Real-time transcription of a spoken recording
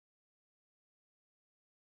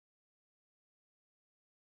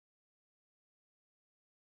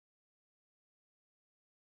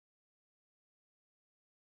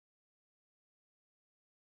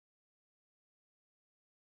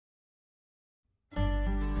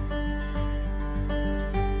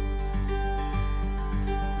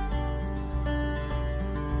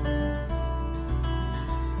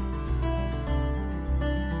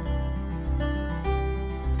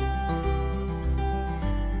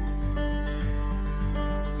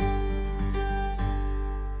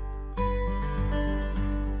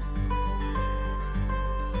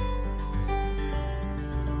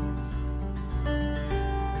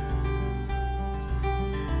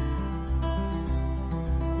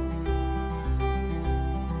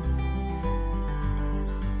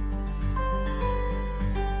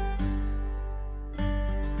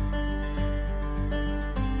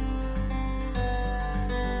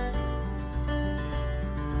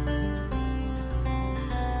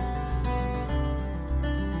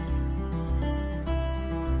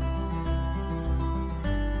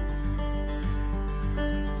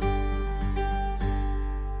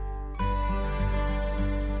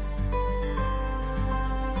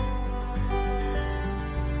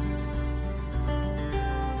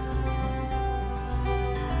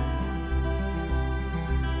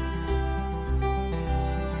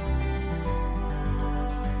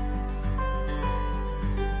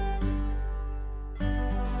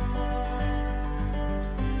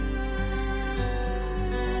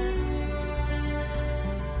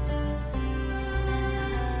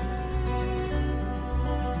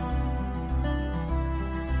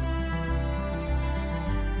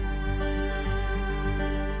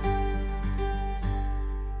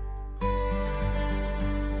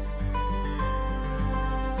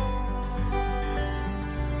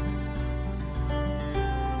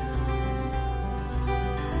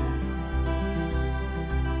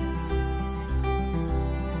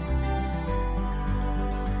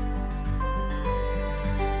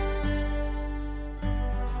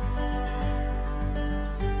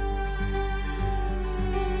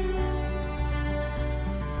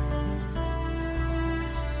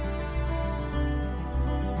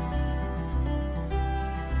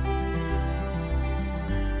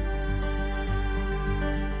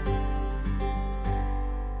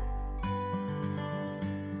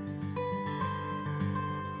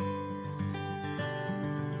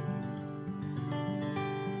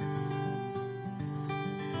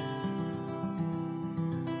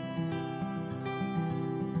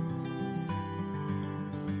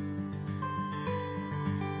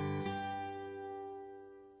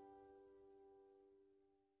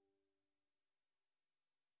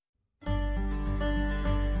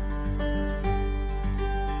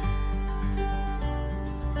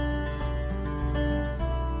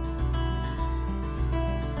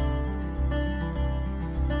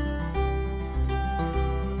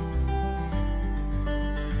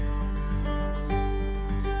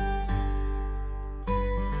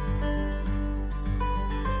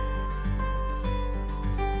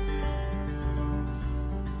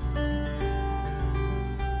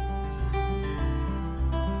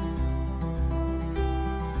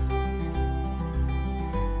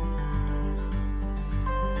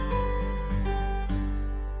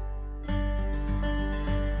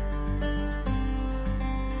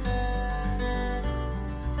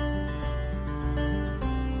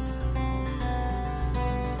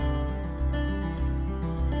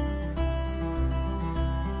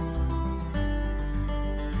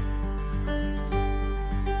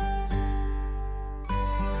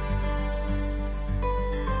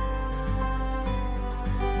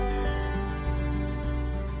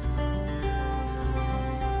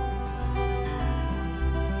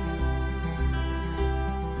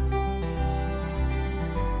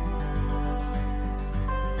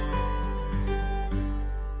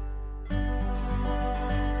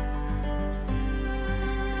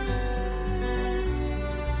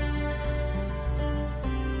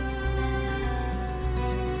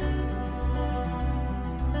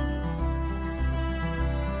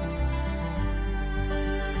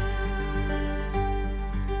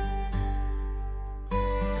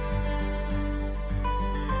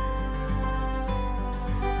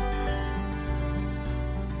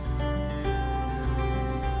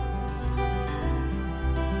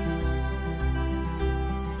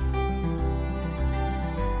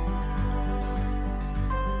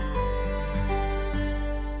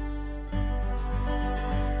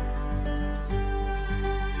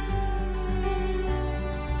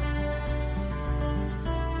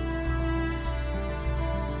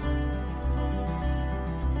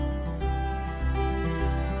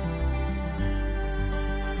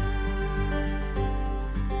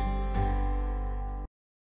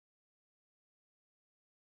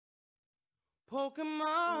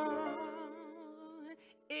Pokemon,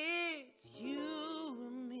 it's you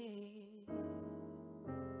and me.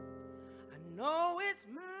 I know it's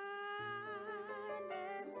my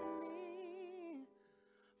destiny.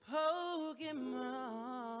 Pokemon,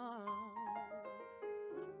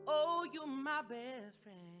 oh, you're my best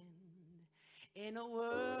friend in a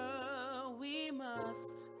world we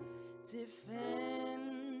must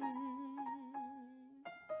defend.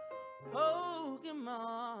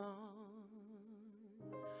 Pokemon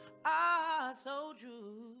are so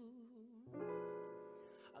true.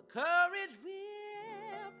 Our courage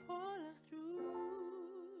will pull us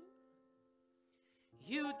through.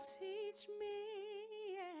 You teach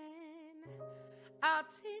me and I'll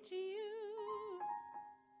teach you.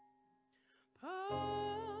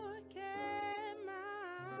 Pokemon,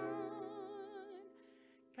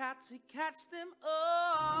 got to catch them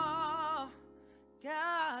all.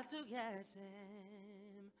 Got to catch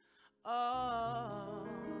them all.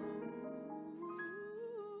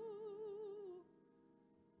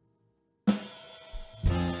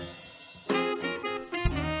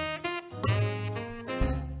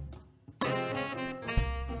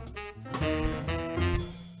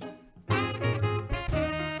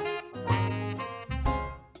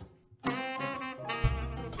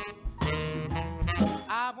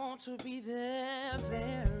 I want to be the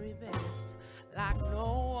very best, like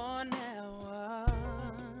no one ever.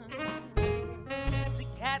 To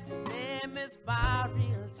catch them is my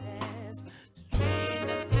real test. To train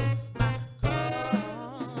them is my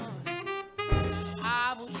cause.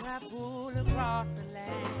 I will travel across the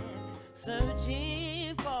land,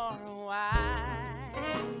 searching for a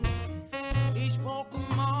while. Each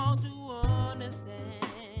Pokemon to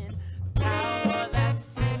understand the power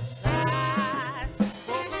that's inside.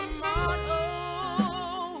 Pokemon,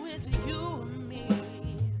 oh, it's you and me.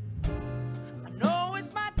 I know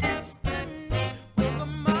it's my destiny.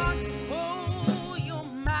 Pokemon, oh, you're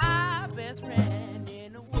my best friend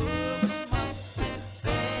in a world we must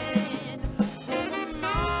defend.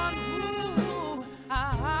 Pokemon, ooh,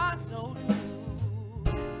 our hearts so true.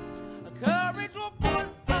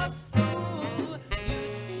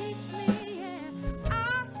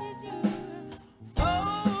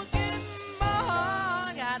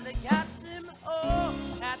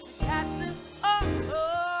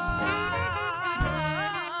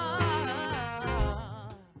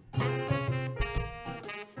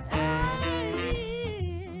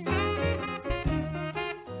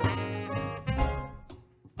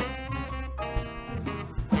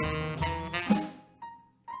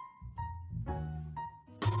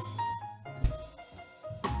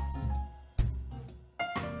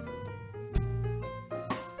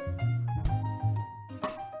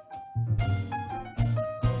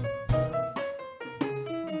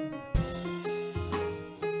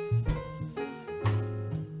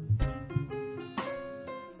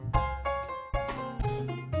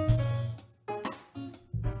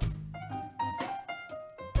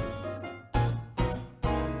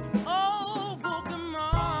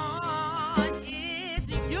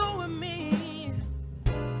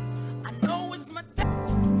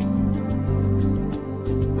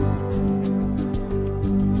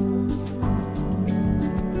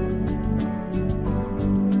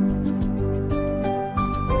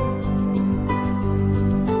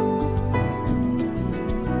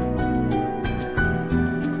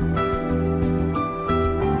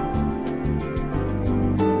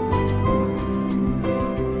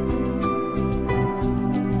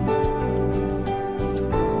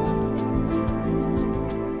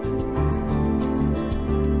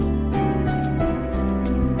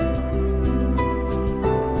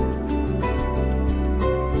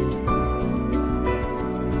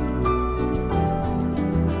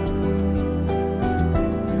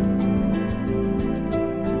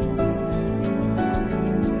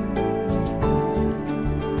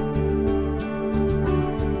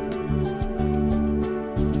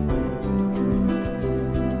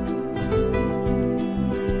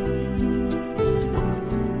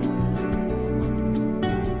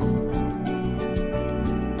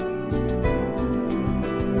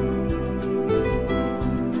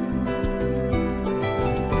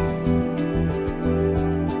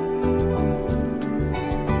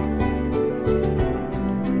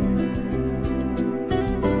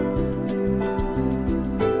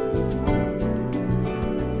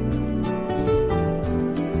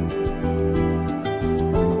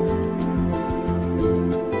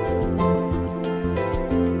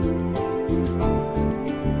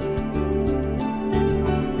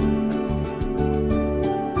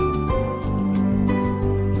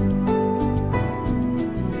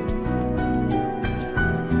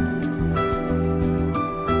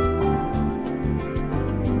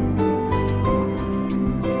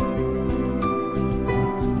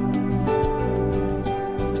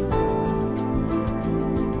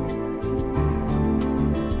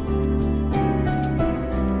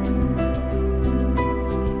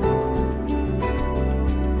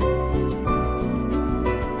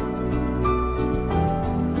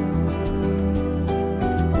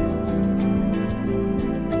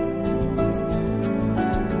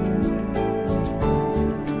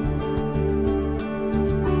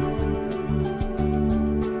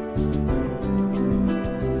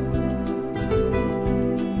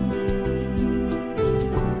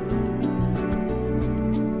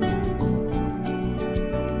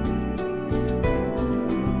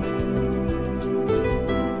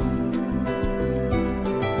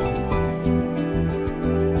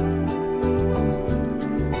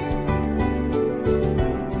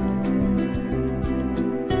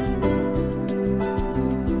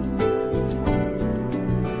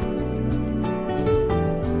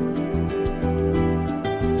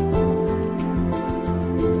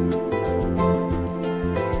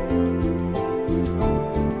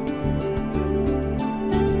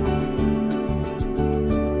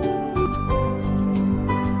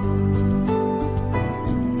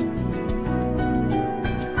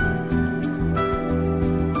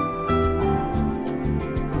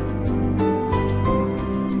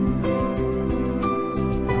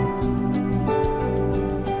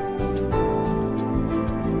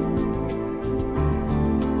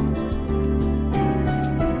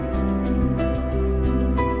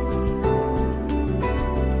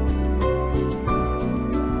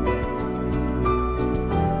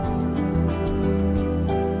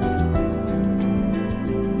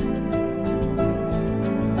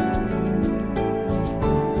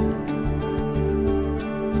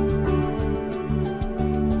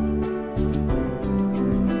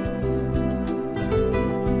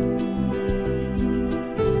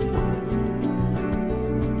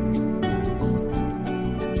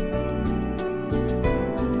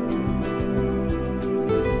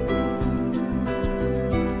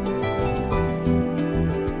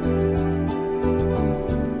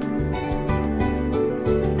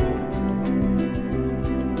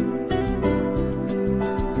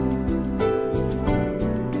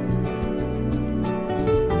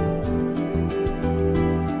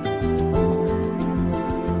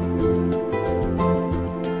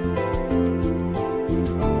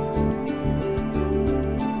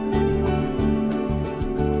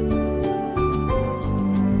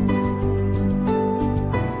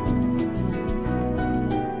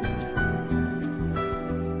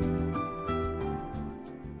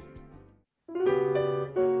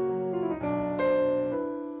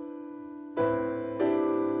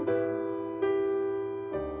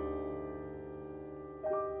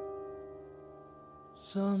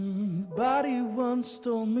 Somebody once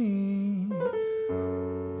told me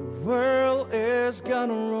the world is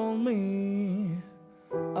gonna roll me.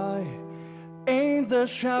 I ain't the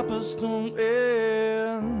sharpest stone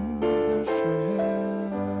in the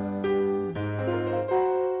shed.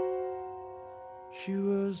 She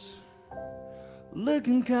was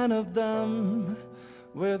looking kind of dumb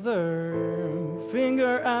with her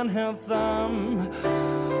finger and her thumb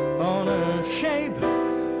on a shape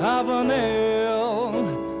of a nail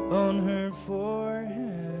on her forehead.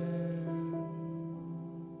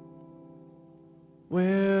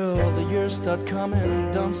 Well, the years start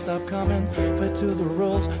coming, don't stop coming. Fit to the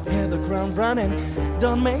rules, hit the ground running.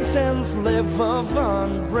 Don't make sense, live for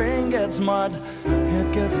fun. Brain gets smart,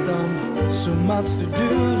 head gets dumb. So much to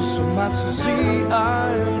do, so much to see.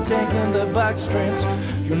 I'm taking the back streets.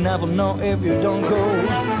 You never know if you don't go.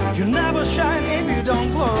 You never shine if you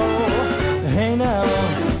don't glow. Hey now,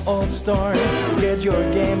 old star, get your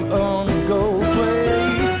game on, go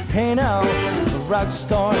play. Hey now, rock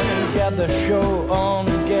star, get the show on,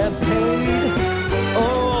 get paid.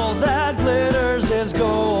 All that glitters is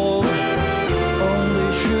gold.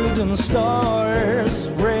 Only shooting stars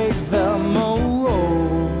break the mold.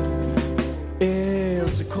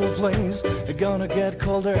 It's a cool place, you're gonna get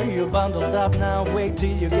colder. You're bundled up now, wait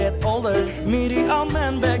till you get older. Meteor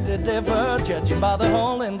men beg to differ, judging by the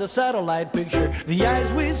hole in the satellite picture. The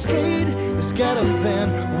ice we skate is getting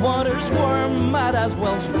thin, water's warm, might as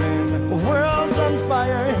well swim. The world's on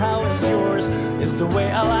fire, how is yours? It's the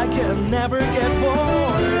way I like it, never get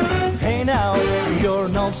bored. Hey now, you're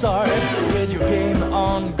an all-star, get your game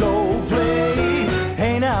on, go play.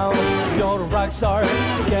 Hey now, you're a rock star,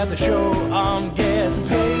 get the show on, get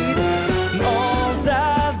paid. All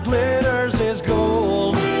that glitters is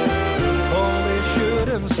gold. Only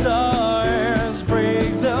shooting stars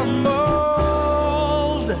break the mold.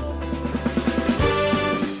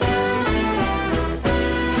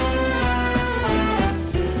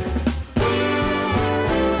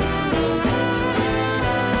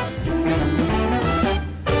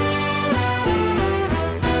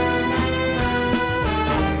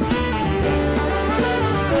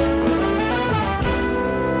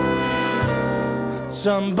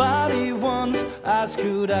 Somebody once asked,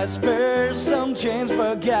 could I spare some change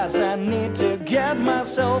for gas? I need to get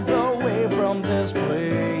myself away from this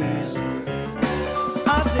place.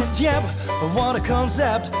 I said, yep, what a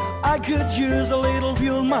concept. I could use a little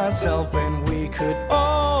fuel myself, and we could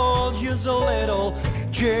all use a little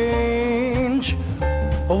change.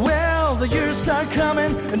 Well, the years start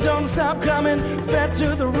coming and don't stop coming. Fed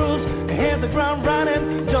to the rules, hit the ground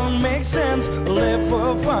running. Don't make sense, live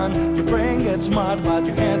for fun. Your brain gets smart, but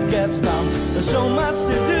your head gets dumb. There's so much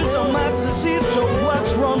to do, so much to see. So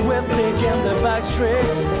what's wrong with taking the back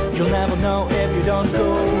streets? You'll never know if you don't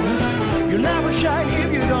go. You'll never shine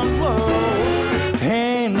if you don't glow.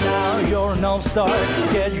 Hey now, you're an all-star,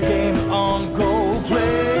 get your game on, go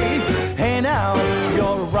play. Hey now,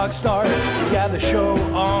 you're a rock star, get the show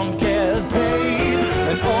on, get